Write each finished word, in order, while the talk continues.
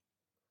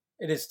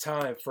It is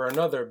time for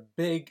another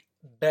Big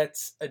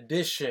Bets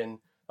edition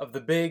of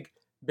the Big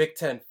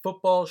Ten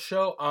Football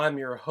Show. I'm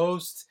your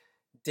host,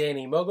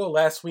 Danny Mogo.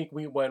 Last week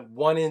we went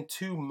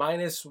 1-2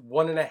 minus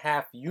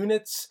 1.5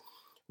 units.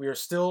 We are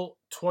still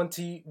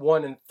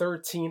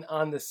 21-13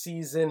 on the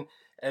season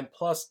and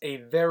plus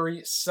a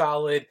very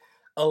solid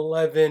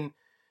 11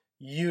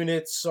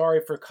 units.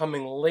 Sorry for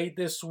coming late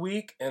this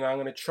week, and I'm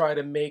going to try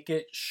to make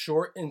it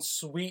short and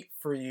sweet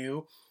for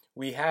you.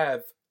 We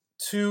have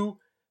two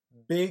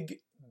big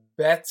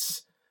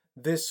bets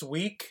this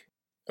week,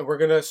 and we're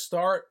going to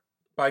start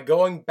by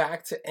going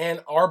back to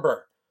Ann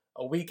Arbor.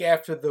 A week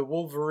after the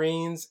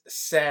Wolverines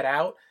sat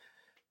out,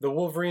 the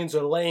Wolverines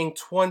are laying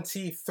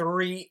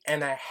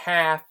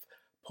 23.5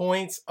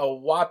 points, a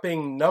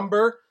whopping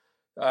number.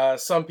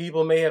 Some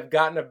people may have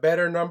gotten a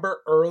better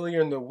number earlier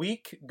in the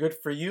week. Good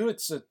for you.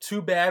 It's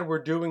too bad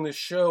we're doing the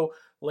show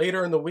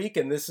later in the week,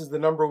 and this is the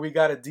number we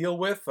got to deal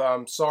with.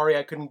 I'm sorry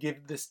I couldn't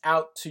give this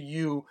out to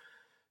you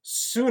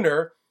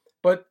sooner,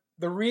 but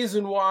the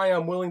reason why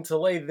I'm willing to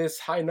lay this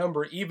high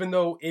number, even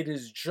though it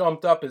is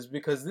jumped up, is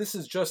because this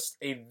is just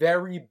a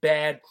very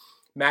bad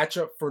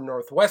matchup for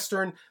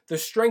Northwestern. The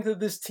strength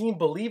of this team,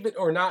 believe it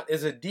or not,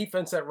 is a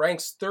defense that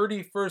ranks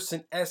 31st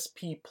in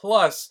SP+,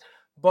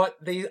 but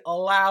they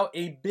allow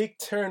a Big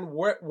Ten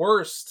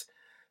worst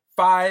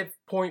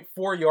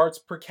 5.4 yards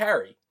per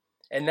carry.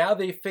 And now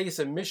they face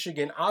a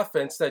Michigan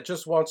offense that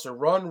just wants to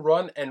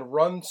run, and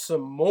run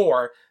some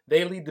more.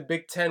 They lead the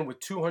Big Ten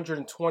with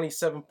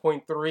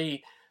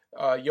 227.3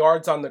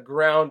 yards on the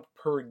ground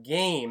per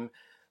game,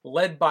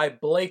 led by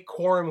Blake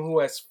Corum, who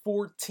has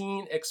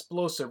 14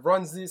 explosive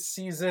runs this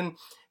season.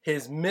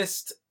 His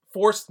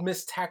forced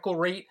missed tackle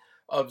rate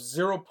of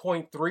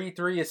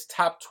 0.33 is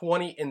top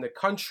 20 in the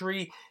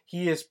country.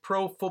 He is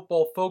Pro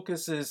Football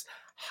Focus's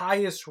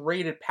highest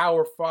rated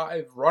Power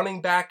 5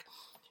 running back.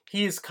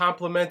 He is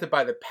complemented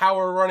by the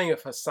power running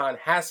of Hassan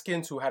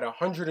Haskins, who had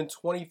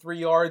 123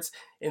 yards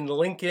in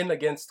Lincoln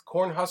against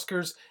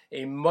Cornhuskers,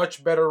 a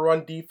much better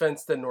run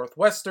defense than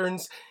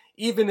Northwestern's.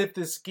 Even if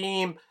this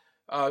game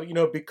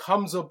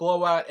becomes a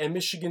blowout and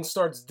Michigan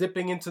starts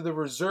dipping into the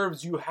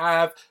reserves, you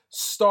have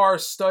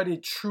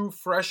star-studded true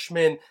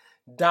freshman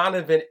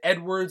Donovan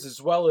Edwards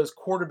as well as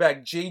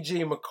quarterback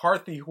J.J.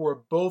 McCarthy, who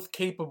are both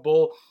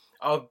capable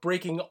of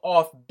breaking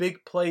off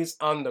big plays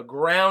on the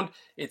ground.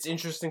 It's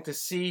interesting to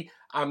see.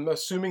 I'm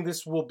assuming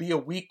this will be a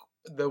week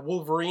the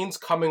Wolverines,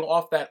 coming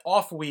off that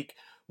off week,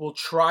 will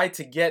try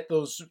to get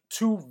those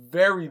two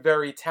very,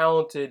 very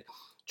talented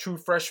true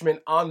freshmen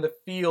on the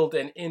field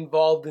and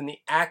involved in the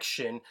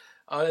action.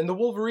 And the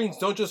Wolverines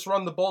don't just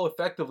run the ball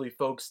effectively,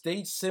 folks.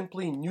 They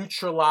simply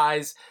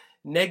neutralize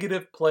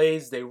negative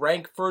plays. They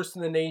rank first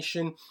in the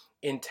nation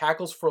in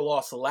tackles for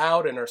loss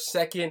allowed and are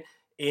second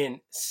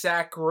in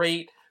sack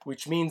rate,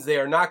 which means they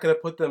are not going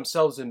to put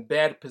themselves in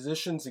bad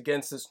positions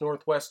against this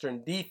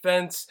Northwestern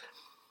defense.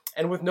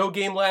 And with no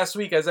game last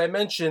week, as I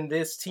mentioned,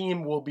 this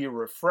team will be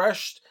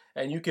refreshed,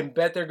 and you can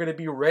bet they're going to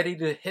be ready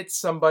to hit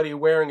somebody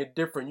wearing a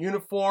different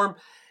uniform.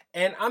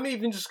 And I'm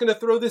even just going to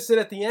throw this in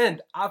at the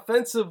end.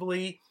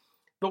 Offensively,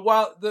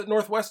 the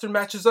Northwestern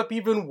matches up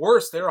even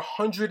worse. They're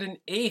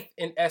 108th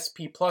in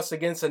SP Plus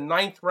against a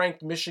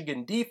 9th-ranked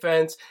Michigan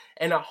defense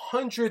and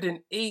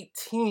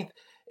 118th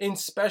in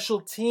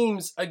special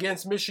teams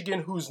against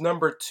Michigan, who's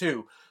number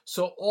 2.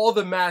 So all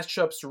the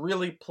matchups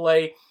really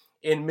play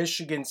in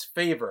Michigan's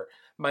favor.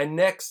 My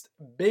next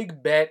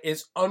big bet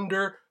is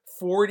under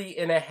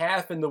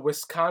 40.5 in the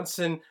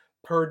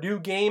Wisconsin-Purdue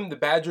game. The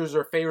Badgers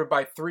are favored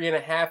by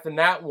 3.5 in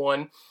that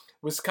one.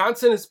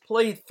 Wisconsin has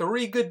played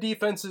 3 good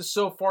defenses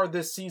so far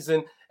this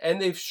season,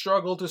 and they've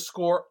struggled to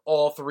score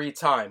all 3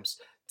 times.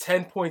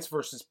 10 points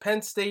versus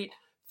Penn State,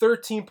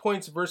 13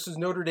 points versus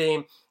Notre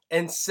Dame,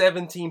 and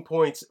 17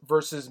 points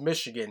versus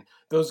Michigan.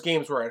 Those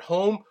games were at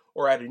home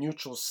or at a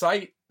neutral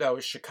site. That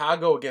was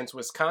Chicago against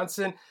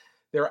Wisconsin.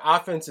 Their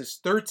offense is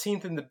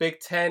 13th in the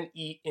Big Ten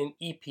in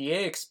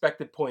EPA,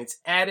 expected points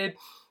added.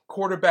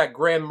 Quarterback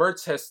Graham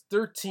Mertz has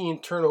 13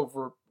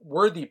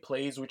 turnover-worthy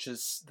plays, which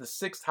is the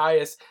 6th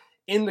highest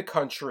in the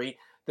country.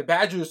 The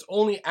Badgers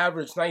only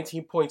average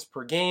 19 points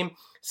per game,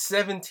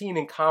 17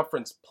 in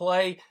conference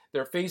play.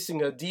 They're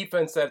facing a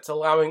defense that's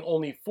allowing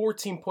only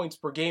 14 points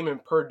per game in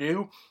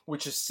Purdue,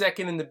 which is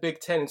second in the Big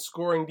Ten in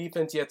scoring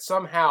defense, yet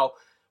somehow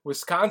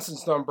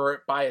Wisconsin's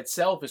number by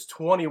itself is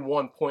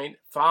 21.5,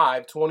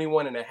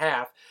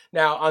 21.5.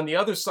 Now, on the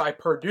other side,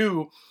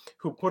 Purdue,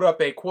 who put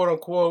up a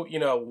quote-unquote,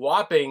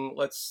 whopping,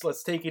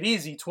 let's take it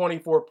easy,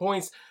 24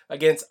 points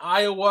against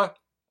Iowa.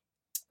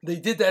 They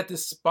did that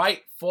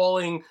despite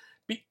falling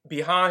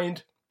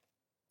behind,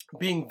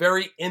 being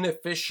very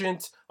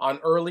inefficient on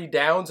early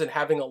downs and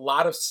having a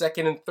lot of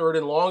second and third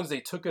and longs. They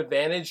took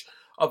advantage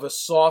of a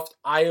soft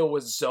Iowa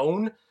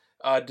zone,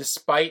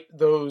 despite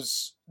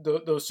those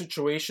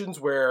situations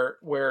where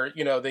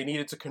they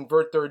needed to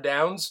convert third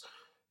downs.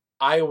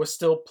 Iowa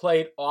still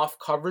played off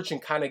coverage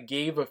and kind of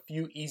gave a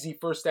few easy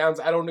first downs.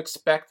 I don't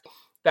expect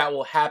that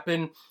will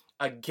happen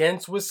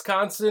against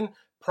Wisconsin.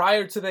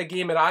 Prior to that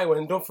game at Iowa,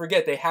 and don't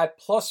forget, they had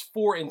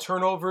 +4 in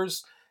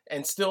turnovers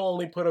and still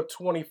only put up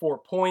 24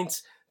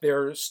 points.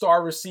 Their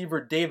star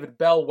receiver, David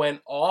Bell,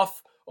 went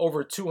off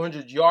over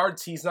 200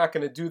 yards. He's not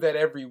going to do that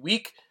every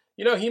week.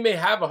 You know, he may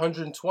have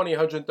 120,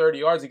 130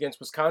 yards against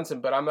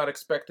Wisconsin, but I'm not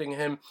expecting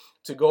him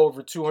to go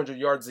over 200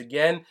 yards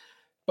again.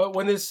 But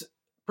when this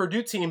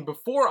Purdue team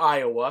before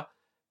Iowa,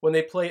 when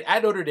they played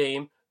at Notre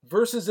Dame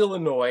versus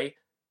Illinois,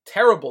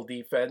 terrible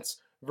defense,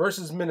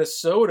 versus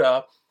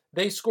Minnesota,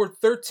 they scored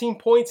 13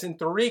 points in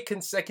 3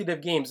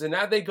 consecutive games. And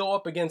now they go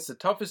up against the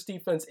toughest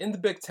defense in the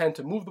Big Ten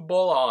to move the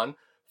ball on,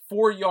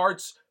 4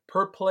 yards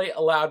per play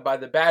allowed by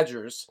the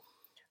Badgers.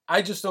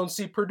 I just don't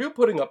see Purdue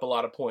putting up a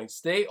lot of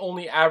points. They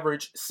only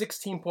average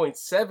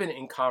 16.7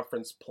 in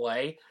conference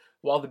play,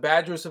 while the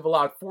Badgers have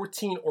allowed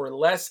 14 or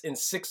less in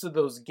 6 of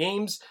those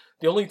games.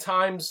 The only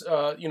times,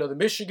 the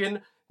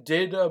Michigan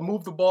did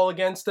move the ball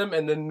against them,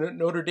 and then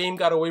Notre Dame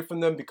got away from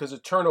them because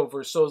of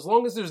turnovers. So as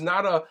long as there's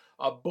not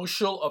a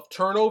bushel of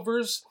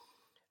turnovers,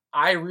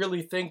 I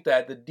really think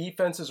that the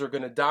defenses are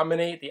going to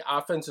dominate. The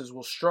offenses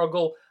will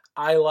struggle.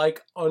 I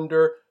like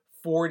under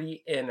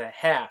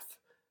 40.5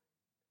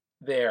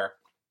 there.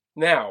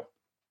 Now,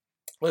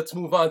 let's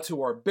move on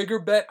to our bigger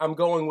bet. I'm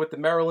going with the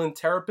Maryland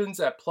Terrapins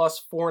at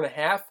plus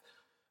 4.5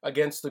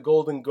 against the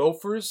Golden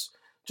Gophers.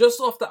 Just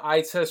off the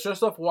eye test,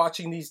 just off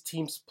watching these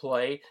teams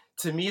play,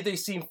 to me they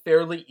seem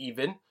fairly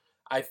even.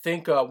 I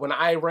think when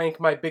I rank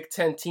my Big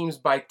Ten teams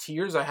by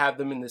tiers, I have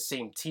them in the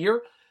same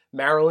tier.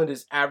 Maryland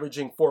is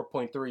averaging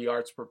 4.3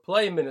 yards per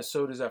play.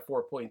 Minnesota is at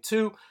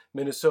 4.2.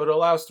 Minnesota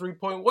allows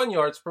 3.1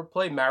 yards per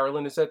play.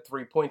 Maryland is at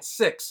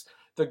 3.6.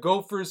 The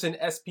Gophers in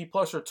SP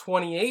Plus are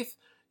 28th.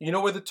 You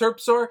know where the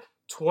Terps are?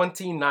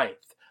 29th.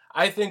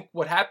 I think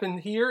what happened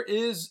here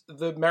is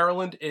the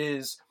Maryland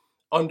is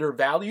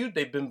undervalued.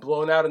 They've been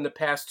blown out in the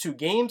past 2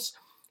 games.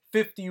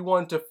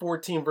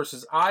 51-14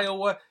 versus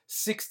Iowa,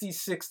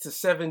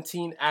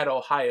 66-17 at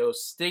Ohio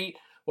State.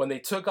 When they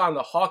took on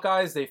the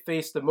Hawkeyes, they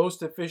faced the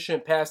most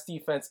efficient pass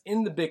defense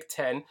in the Big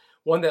Ten,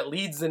 one that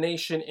leads the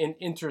nation in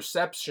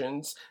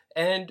interceptions,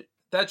 and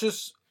that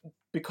just,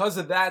 because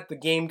of that, the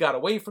game got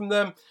away from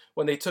them.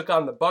 When they took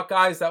on the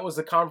Buckeyes, that was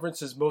the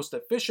conference's most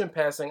efficient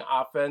passing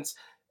offense,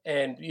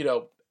 and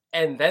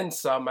then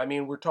some. I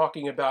mean, we're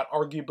talking about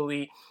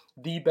arguably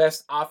the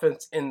best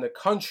offense in the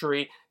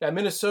country. Now,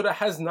 Minnesota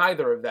has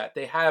neither of that.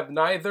 They have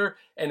neither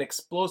an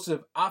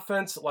explosive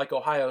offense like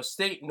Ohio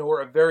State,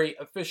 nor a very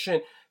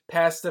efficient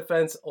pass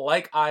defense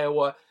like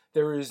Iowa.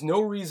 There is no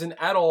reason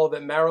at all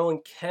that Maryland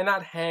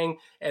cannot hang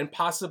and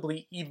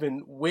possibly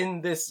even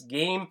win this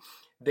game.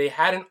 They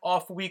had an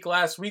off week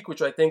last week,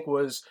 which I think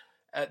was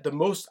at the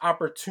most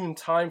opportune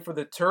time for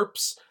the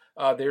Terps.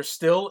 They're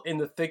still in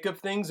the thick of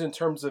things in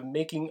terms of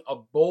making a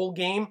bowl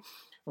game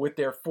with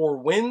their 4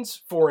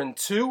 wins,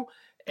 4-2.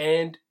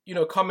 And,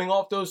 coming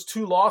off those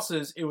 2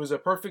 losses, it was a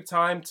perfect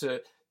time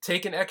to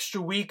take an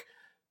extra week,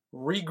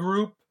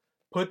 regroup,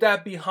 put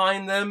that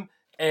behind them,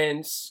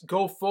 and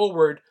go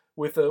forward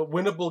with a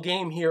winnable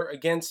game here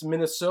against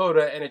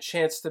Minnesota and a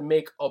chance to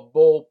make a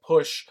bowl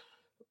push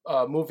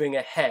moving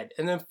ahead.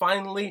 And then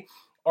finally,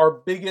 our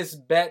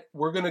biggest bet,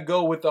 we're going to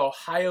go with the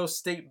Ohio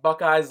State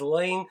Buckeyes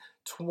laying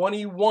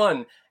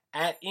 21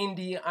 at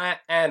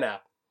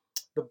Indiana.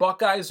 The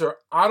Buckeyes are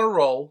on a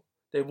roll.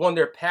 They've won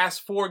their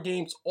past 4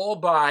 games all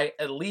by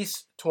at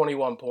least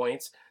 21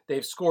 points.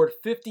 They've scored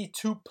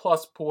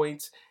 52-plus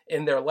points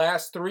in their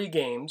last 3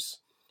 games.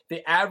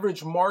 The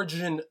average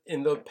margin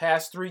in the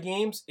past 3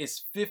 games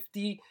is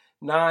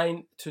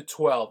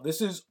 59-12.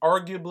 This is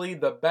arguably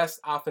the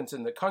best offense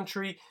in the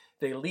country.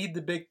 They lead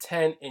the Big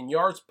Ten in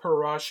yards per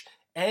rush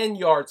and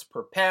yards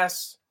per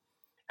pass.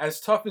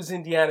 As tough as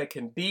Indiana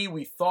can be,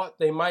 we thought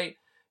they might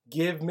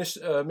give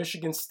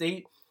Michigan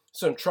State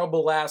some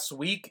trouble last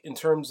week in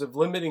terms of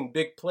limiting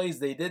big plays.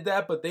 They did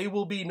that, but they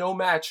will be no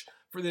match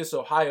for this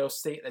Ohio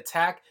State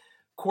attack.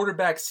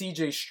 Quarterback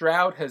C.J.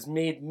 Stroud has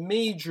made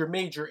major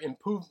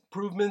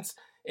improvements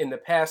in the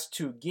past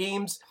 2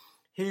 games.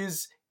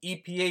 His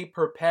EPA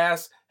per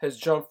pass has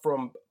jumped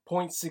from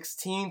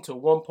 0.16 to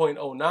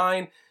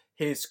 1.09.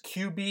 His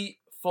QB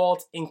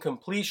fault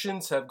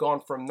incompletions have gone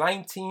from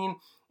 19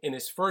 in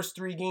his first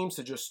 3 games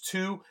to just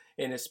 2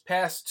 in his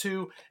past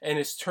 2, and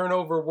his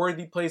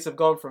turnover-worthy plays have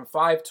gone from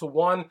 5 to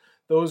 1.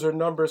 Those are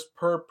numbers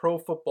per Pro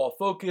Football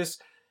Focus.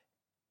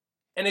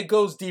 And it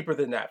goes deeper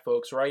than that,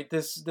 folks, right?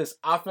 This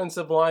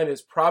offensive line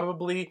is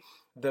probably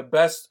the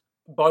best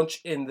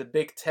bunch in the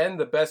Big Ten,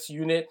 the best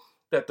unit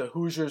that the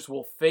Hoosiers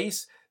will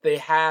face. They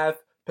have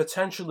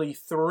potentially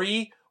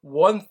 3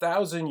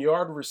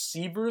 1,000-yard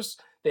receivers.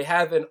 They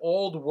have an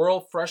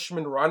old-world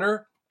freshman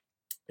runner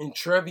in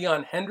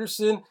Trevion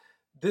Henderson.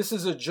 This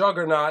is a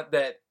juggernaut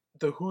that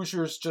the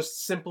Hoosiers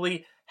just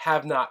simply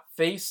have not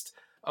faced.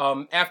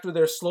 After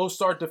their slow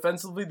start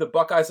defensively, the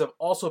Buckeyes have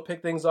also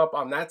picked things up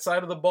on that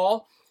side of the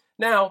ball.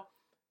 Now,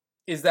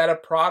 is that a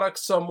product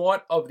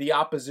somewhat of the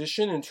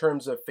opposition in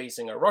terms of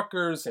facing a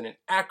Rutgers and an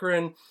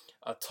Akron,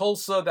 a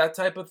Tulsa, that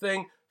type of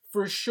thing?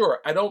 For sure.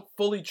 I don't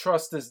fully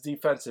trust this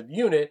defensive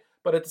unit,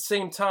 but at the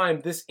same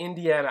time, this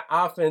Indiana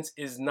offense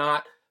is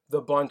not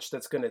the bunch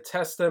that's going to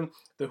test them.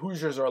 The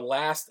Hoosiers are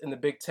last in the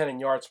Big Ten in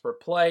yards per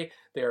play.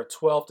 They are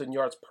 12th in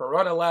yards per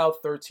run allowed,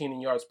 13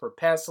 in yards per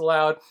pass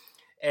allowed,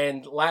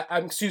 and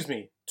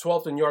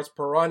 12th in yards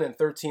per run and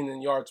 13th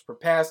in yards per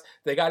pass.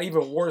 They got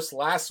even worse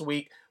last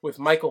week with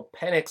Michael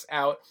Penix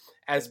out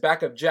as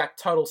backup Jack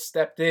Tuttle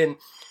stepped in.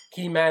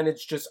 He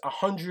managed just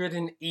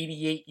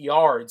 188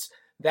 yards.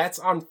 That's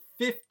on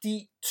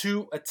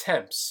 52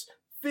 attempts,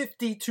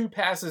 52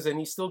 passes, and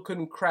he still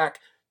couldn't crack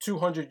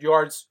 200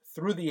 yards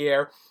through the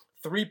air,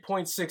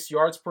 3.6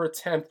 yards per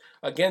attempt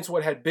against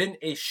what had been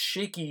a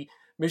shaky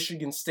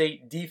Michigan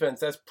State defense.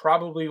 That's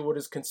probably what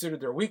is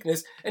considered their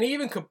weakness. And he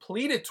even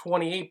completed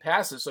 28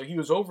 passes, so he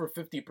was over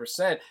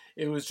 50%.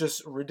 It was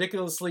just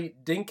ridiculously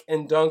dink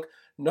and dunk,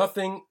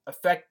 nothing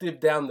effective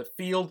down the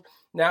field.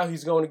 Now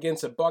he's going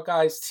against a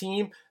Buckeyes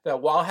team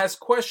that, while has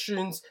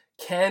questions,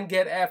 can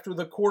get after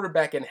the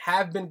quarterback and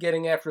have been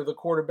getting after the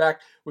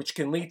quarterback, which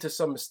can lead to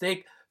some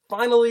mistake.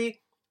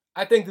 Finally,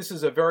 I think this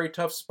is a very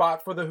tough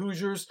spot for the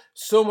Hoosiers.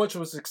 So much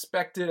was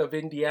expected of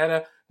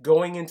Indiana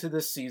going into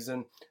this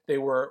season. They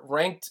were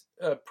ranked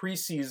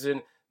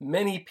preseason.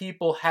 Many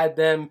people had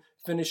them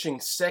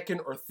finishing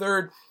second or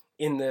third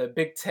in the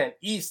Big Ten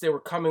East. They were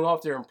coming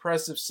off their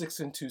impressive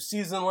 6-2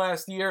 season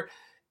last year.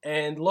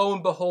 And lo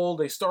and behold,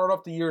 they start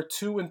off the year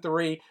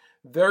 2-3.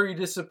 Very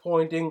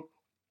disappointing.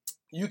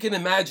 You can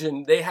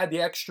imagine they had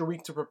the extra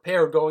week to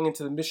prepare going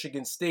into the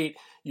Michigan State.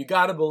 You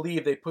got to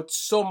believe they put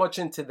so much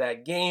into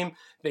that game.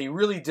 They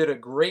really did a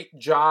great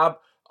job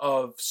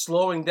of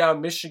slowing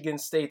down Michigan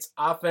State's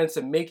offense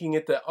and making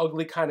it the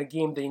ugly kind of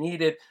game they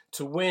needed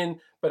to win.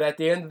 But at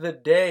the end of the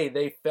day,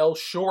 they fell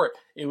short.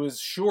 It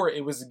was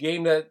a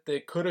game that they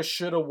could have,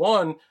 should have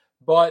won.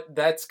 But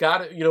that's got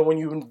to, when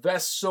you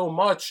invest so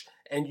much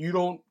and you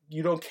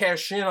don't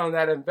cash in on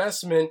that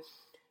investment,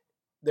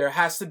 there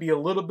has to be a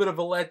little bit of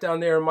a letdown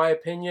there, in my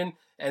opinion,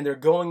 and they're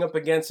going up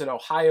against an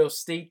Ohio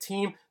State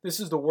team. This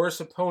is the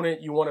worst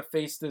opponent you want to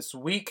face this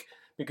week,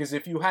 because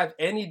if you have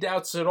any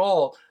doubts at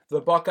all,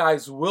 the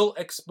Buckeyes will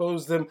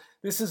expose them.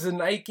 This is a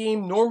night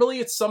game. Normally,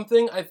 it's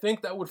something I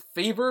think that would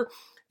favor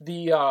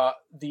the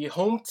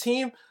home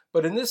team,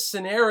 but in this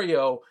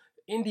scenario,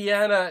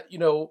 Indiana,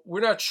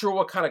 we're not sure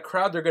what kind of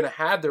crowd they're going to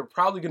have. They're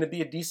probably going to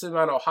be a decent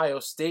amount of Ohio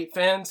State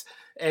fans.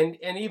 And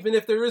even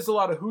if there is a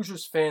lot of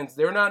Hoosiers fans,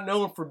 they're not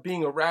known for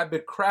being a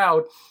rabid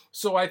crowd.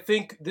 So I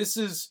think this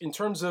is, in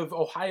terms of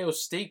Ohio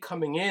State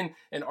coming in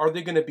and are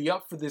they going to be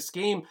up for this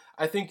game,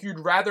 I think you'd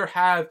rather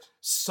have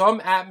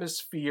some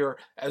atmosphere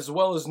as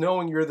well as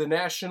knowing you're the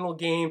national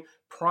game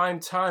prime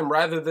time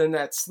rather than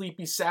that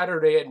sleepy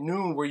Saturday at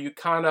noon where you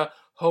kind of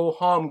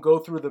ho-hum, go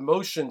through the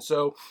motion.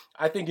 So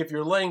I think if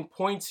you're laying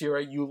points here,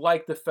 you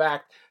like the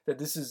fact that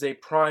this is a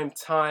prime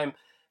time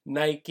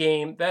night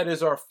game. That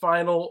is our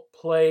final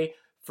play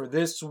for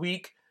this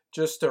week.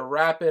 Just to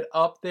wrap it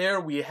up there,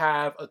 we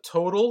have a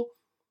total,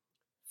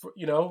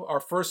 our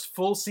first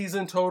full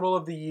season total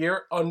of the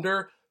year,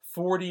 under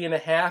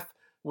 40.5.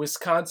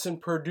 Wisconsin,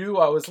 Purdue.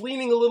 I was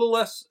leaning a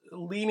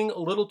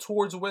little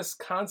towards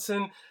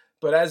Wisconsin,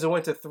 but as it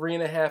went to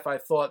 3.5, I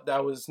thought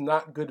that was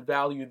not good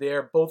value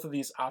there. Both of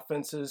these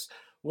offenses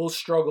will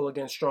struggle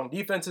against strong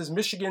defenses.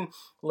 Michigan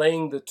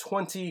laying the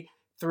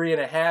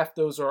 23.5.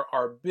 Those are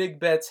our big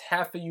bets,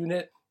 half a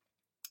unit.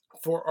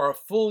 For our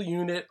full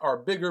unit, our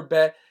bigger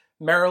bet,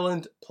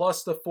 Maryland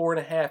plus the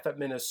 4.5 at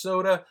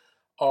Minnesota.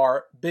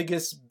 Our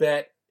biggest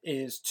bet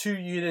is 2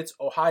 units,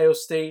 Ohio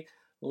State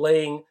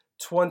laying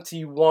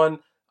 21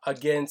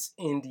 against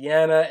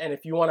Indiana. And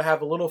if you want to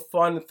have a little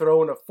fun,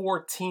 throw in a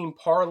 4-team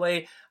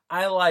parlay.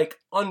 I like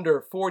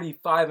under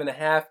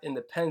 45.5 in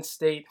the Penn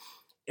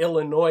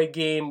State-Illinois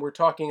game. We're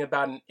talking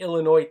about an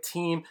Illinois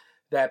team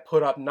that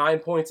put up 9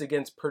 points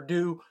against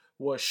Purdue,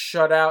 was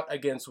shut out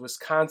against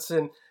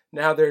Wisconsin.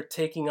 Now they're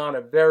taking on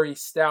a very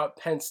stout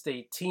Penn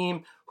State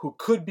team who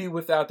could be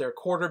without their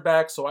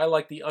quarterback, so I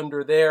like the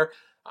under there.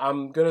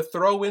 I'm going to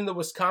throw in the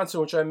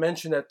Wisconsin, which I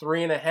mentioned, at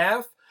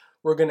 3.5.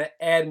 We're going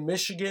to add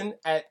Michigan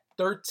at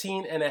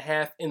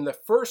 13.5 in the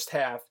first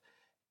half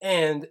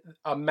and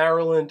a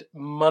Maryland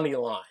money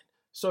line.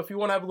 So if you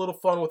want to have a little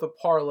fun with a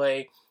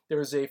parlay,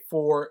 there's a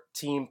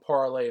 4-team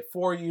parlay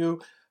for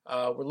you.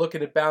 We're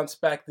looking to bounce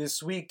back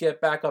this week, get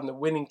back on the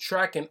winning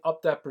track, and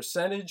up that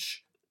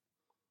percentage.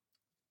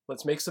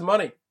 Let's make some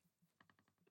money.